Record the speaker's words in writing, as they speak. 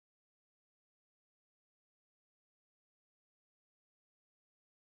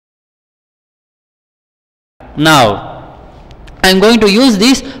Now I am going to use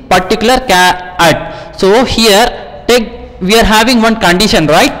this particular char at. So here we are having one condition,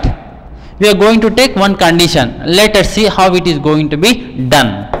 right? We are going to take one condition. Let us see how it is going to be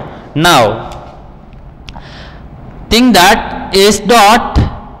done. Now think that is dot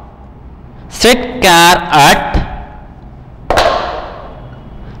set char at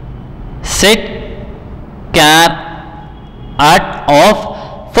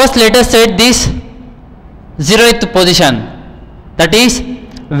of, first let us set this 0th position, that is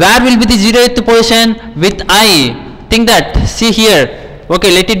where will be the 0th position with I. Think that, see here,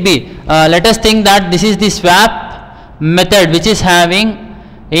 okay, let it be, let us think that this is the swap method which is having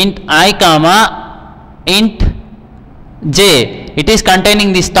int I comma int j. It is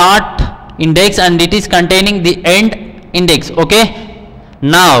containing the start index and it is containing the end index. Okay,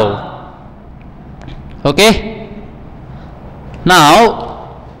 now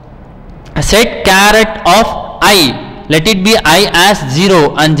set char of I, let it be I as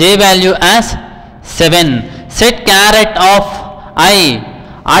 0 and j value as 7. Set char of I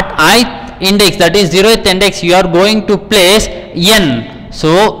at ith index, that is 0th index, you are going to place n.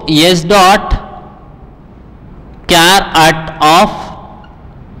 So s dot char at of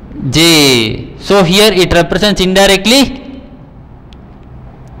j. So here it represents indirectly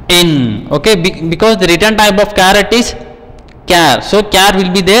n. Okay, because the return type of char is char, so char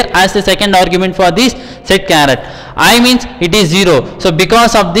will be there as the second argument for this set char. I means it is 0. So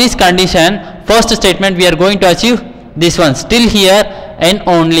because of this condition, first statement we are going to achieve this one. Still here n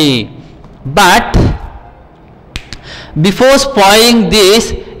only, but before spoiling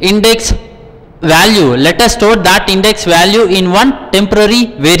this index value, let us store that index value in one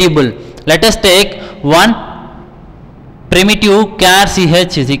temporary variable. Let us take one primitive char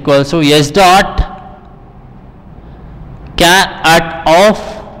ch is equal to s dot char at of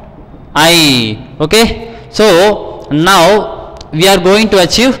I. Okay, so now we are going to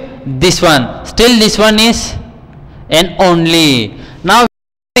achieve this one. Still this one is n only. Now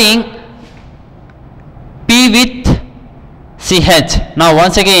p with ch. Now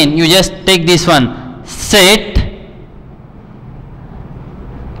once again you just take this one, set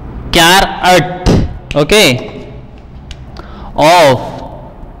char at, okay, of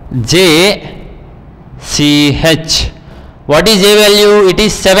j ch. What is j value? It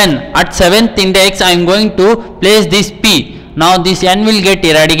is 7. At 7th index I am going to place this p. Now this n will get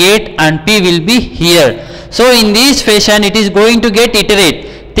eradicated and p will be here. So in this fashion it is going to get iterate.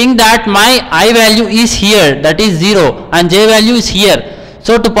 Think that my I value is here, that is 0, and j value is here.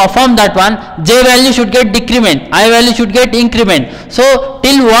 So to perform that one, j value should get decrement, I value should get increment. So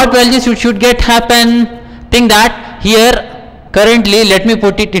till what value should get happen? Think that here currently, let me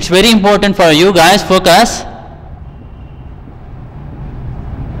put it, it's very important for you guys, focus.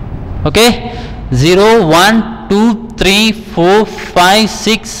 Okay, 0, 1, 2, 3, 4, 5,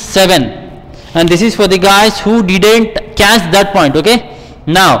 6, 7, and this is for the guys who didn't catch that point. Okay,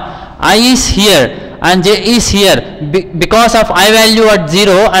 now I is here and j is here. Because of I value at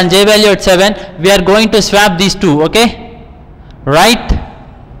 0 and j value at 7, we are going to swap these two. Okay, right,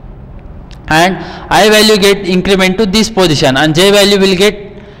 and I value get increment to this position and j value will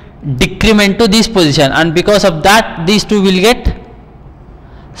get decrement to this position, and because of that these two will get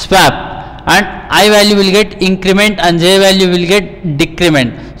swap, and I value will get increment and j value will get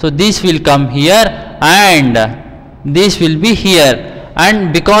decrement. So this will come here and this will be here,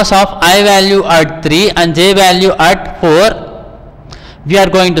 and because of I value at 3 and j value at 4, we are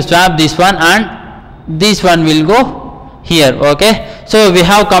going to swap this one and this one will go here. Okay, so we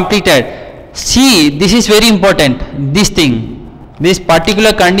have completed. See, this is very important, this thing, this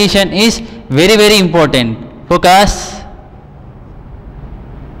particular condition is very important. Focus.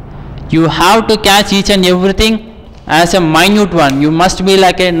 You have to catch each and everything as a minute one. You must be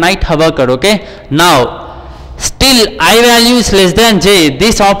like a night worker. Okay, now still I value is less than j,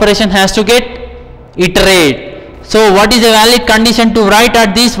 this operation has to get iterate. So what is a valid condition to write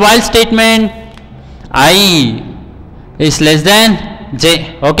at this while statement? I is less than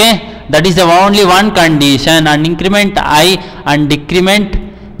j. Okay, that is the only one condition, and increment I and decrement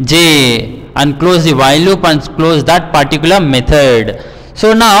j, and close the while loop and close that particular method.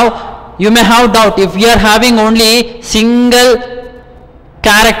 So now you may have doubt, if we are having only single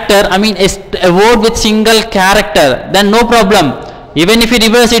character, I mean a word with single character, then no problem, even if you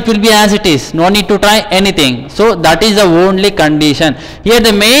reverse it will be as it is, no need to try anything. So that is the only condition. Here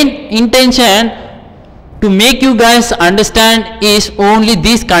the main intention to make you guys understand is only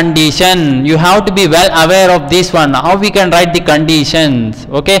this condition. You have to be well aware of this one, how we can write the conditions.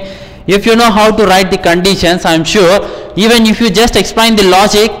 Okay, if you know how to write the conditions, I am sure even if you just explain the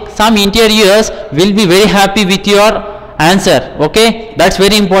logic, some interviewers will be very happy with your answer. Okay, that's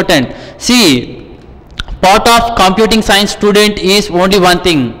very important. See, part of computing science student is only one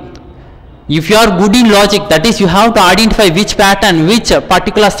thing. If you are good in logic, that is, you have to identify which pattern, which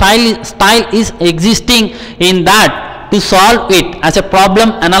particular style is existing in that to solve it as a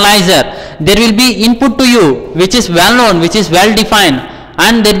problem analyzer. There will be input to you which is well known, which is well defined,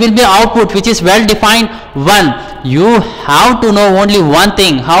 and there will be output which is well defined one. You have to know only one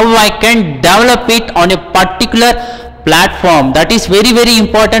thing, how I can develop it on a particular platform. That is very, very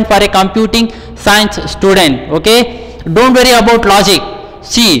important for a computing science student. Okay, don't worry about logic.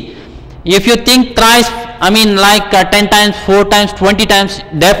 See, if you think thrice, I mean like 10 times, 4 times, 20 times,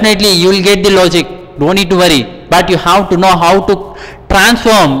 definitely you will get the logic. Don't need to worry. But you have to know how to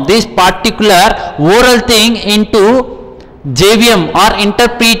transform this particular oral thing into JVM or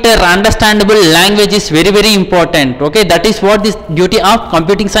interpreter understandable language is very, very important. Okay, that is what this duty of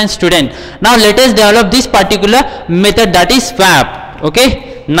computing science student. Now let us develop this particular method, that is swap.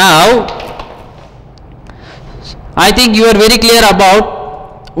 Okay, now I think you are very clear about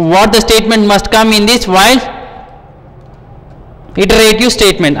what the statement must come in this while iterative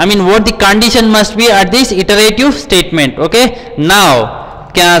statement. I mean what the condition must be at this iterative statement. Okay, now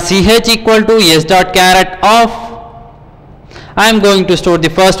ch equal to s dot caret of, I am going to store the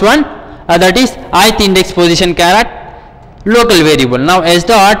first one, that is ith index position caret local variable. Now s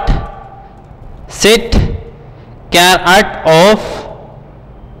dot set caret of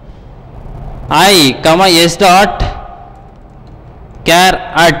I comma s dot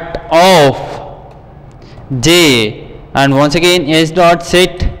caret of j, and once again s dot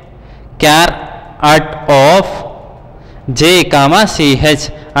set caret of j comma ch,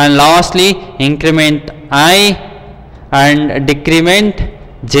 and lastly increment I and decrement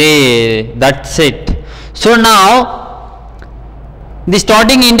j. That's it. So now the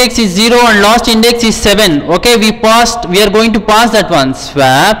starting index is 0 and last index is 7. Okay, we are going to pass that one,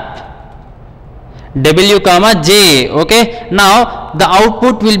 swap w comma j. Okay, now the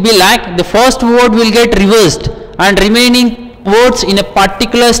output will be like the first word will get reversed and remaining words in a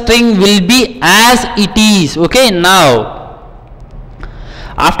particular string will be as it is. Okay, now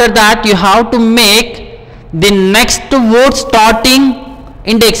after that you have to make the next word starting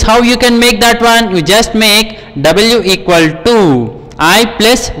index. How you can make that one? You just make w equal to I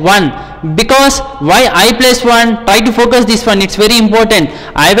plus 1. Because why I plus 1? Try to focus this one, it's very important.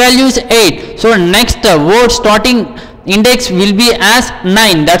 I value is 8, so next word starting index will be as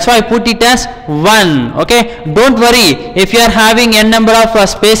 9. That's why I put it as 1. Okay, don't worry if you are having n number of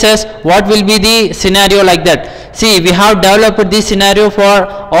spaces, what will be the scenario like that. See, we have developed this scenario for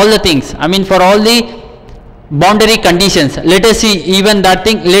all the things, I mean for all the boundary conditions. Let us see even that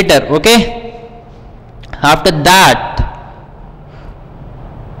thing later. Okay, after that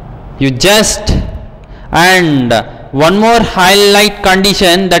you just, and one more highlight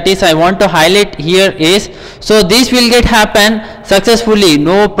condition, that is I want to highlight here is, so this will get happen successfully,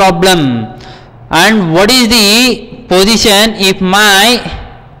 no problem. And what is the position if my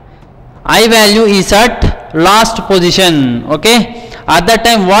I value is at last position? Okay, at that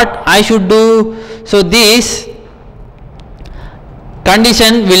time what I should do? So this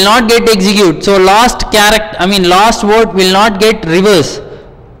condition will not get executed, so last word will not get reversed.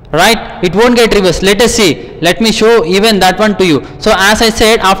 Right, it won't get reverse. Let us see, let me show even that one to you. So as I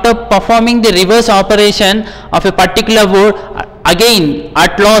said, after performing the reverse operation of a particular word, again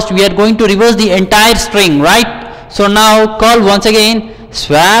at last we are going to reverse the entire string, right? So now call once again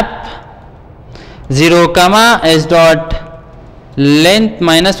swap 0 comma s dot length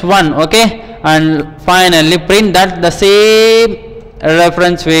minus 1. Okay, and finally print that the same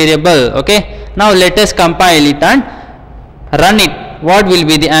reference variable. Okay, now let us compile it and run it. What will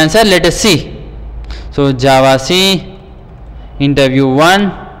be the answer? Let us see. So Java C interview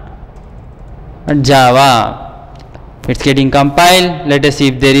 1 Java, it's getting compiled. Let us see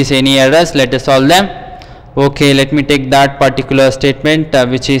if there is any errors. Let us solve them. Okay, let me take that particular statement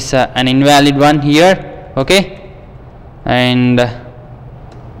which is an invalid one here. Okay, and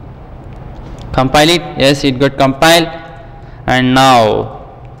compile it. Yes, it got compiled, and now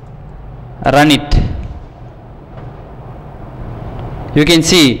run it. You can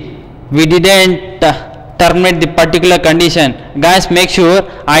see we didn't terminate the particular condition. Guys, make sure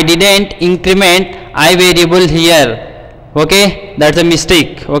I didn't increment I variable here. Okay, that's a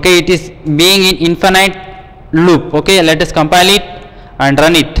mistake. Okay, it is being in infinite loop. Okay, let us compile it and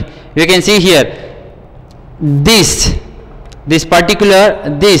run it. You can see here this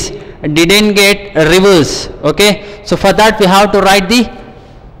didn't get reverse. Okay, so for that we have to write the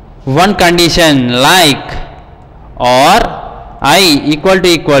one condition like or I equal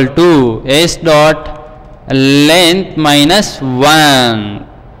to S dot length minus 1.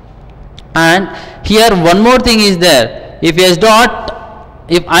 And here one more thing is there. If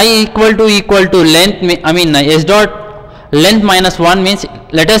I equal to length, S dot length minus 1 means,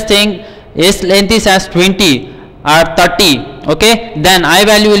 let us think S length is as 20 or 30, okay, then I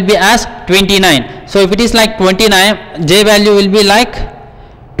value will be as 29. So if it is like 29, J value will be like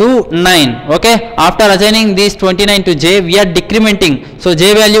 9, okay. After assigning this 29 to J, we are decrementing, so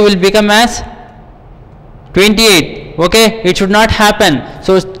J value will become as 28, okay. It should not happen.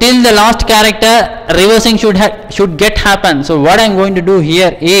 So till the last character, reversing should get happen. So what I am going to do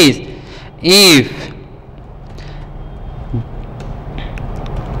here is, if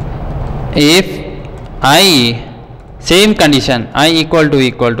I, same condition, I equal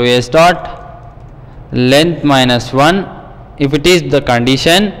to S dot length minus 1, if it is the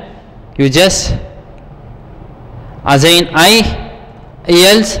condition, you just assign I,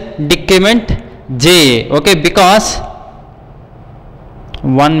 else decrement J, okay, because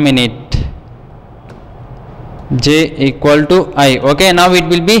 1 minute, J equal to I, okay. Now it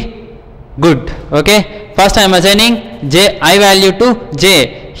will be good, okay. First I am assigning J, I value to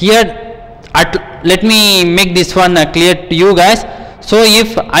J. Here let me make this one clear to you guys. So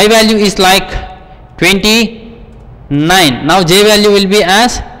if I value is like 29, now J value will be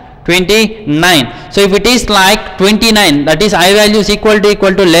as 29. So if it is like 29, that is I value is equal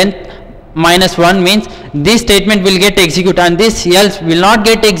to length minus 1, means this statement will get execute and this else will not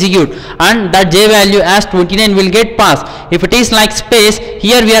get execute, and that J value as 29 will get passed. If it is like space,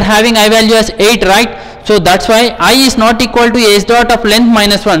 here we are having I value as 8, right? So that's why I is not equal to S dot of length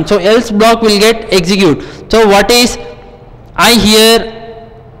minus 1. So else block will get execute. So what is I here?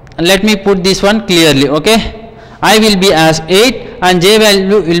 Let me put this one clearly, okay. I will be as 8 and J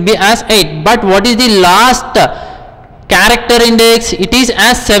value will be as 8. But what is the last character index? It is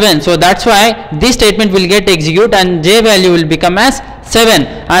as 7. So that's why this statement will get execute and J value will become as 7.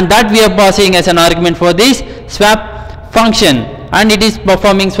 And that we are passing as an argument for this swap function. And it is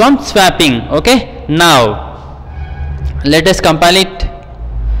performing some swapping, okay. Now let us compile it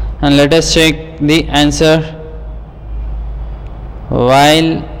and let us check the answer.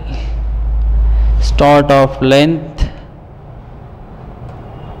 While start of length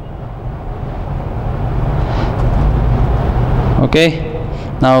okay,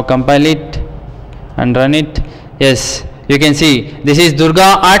 now compile it and run it. Yes, you can see this is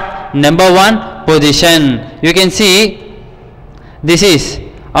Durga at number 1 position. You can see this is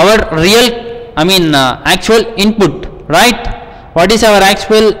our real actual input, right? What is our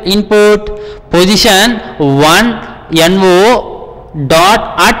actual input? Position 1 NO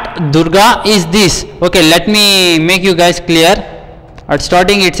dot at Durga is this, okay. Let me make you guys clear. At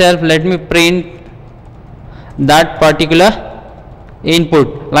starting itself, let me print that particular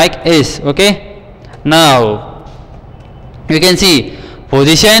input like is, okay. Now you can see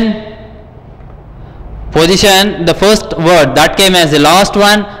position, the first word that came as the last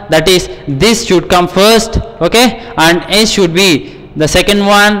one, that is this should come first, okay, and S should be the second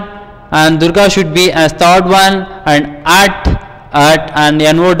one and Durga should be as third one, and at and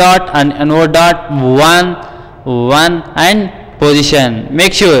NO dot 1 and position.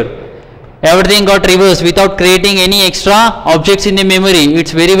 Make sure everything got reversed without creating any extra objects in the memory.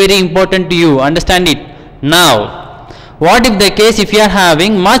 It's very important to you, understand it. Now what if the case if you are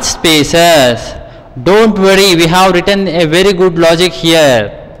having much spaces? Don't worry, we have written a very good logic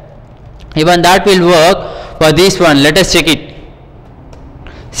here. Even that will work for this one. Let us check it.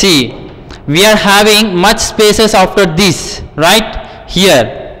 See, we are having much spaces after this, right?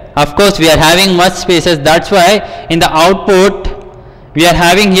 Here, of course, we are having much spaces. That's why in the output we are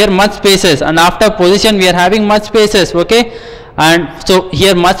having here much spaces, and after position we are having much spaces, okay. And so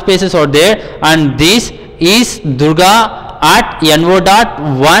here much spaces are there, and this is Durga at NO dot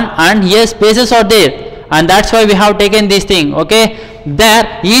 1, and here spaces are there, and that's why we have taken this thing, okay.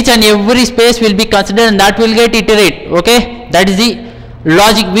 There each and every space will be considered and that will get iterate, okay. That is the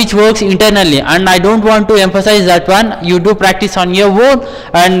logic which works internally, and I don't want to emphasize that one. You do practice on your own,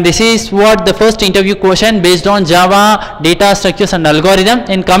 and this is what the first interview question based on Java, data structures and algorithm.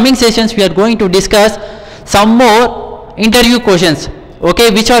 In coming sessions we are going to discuss some more interview questions,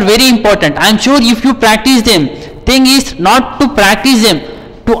 okay, which are very important. I am sure if you practice them, thing is not to practice them,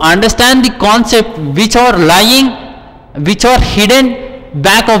 to understand the concept which are lying, which are hidden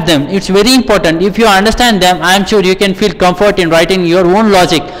back of them. It's very important. If you understand them, I am sure you can feel comfort in writing your own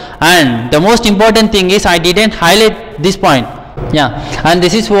logic. And the most important thing is I didn't highlight this point. Yeah, and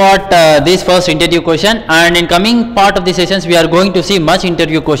this is what this first interview question, and in coming part of the sessions we are going to see much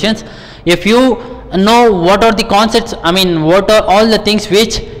interview questions. If you know what are the concepts, I mean what are all the things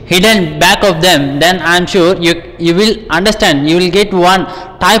which hidden back of them, then I am sure you will understand, you will get one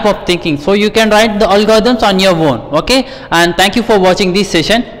type of thinking, so you can write the algorithms on your own. Okay, and thank you for watching this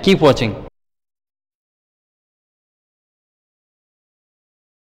session. Keep watching.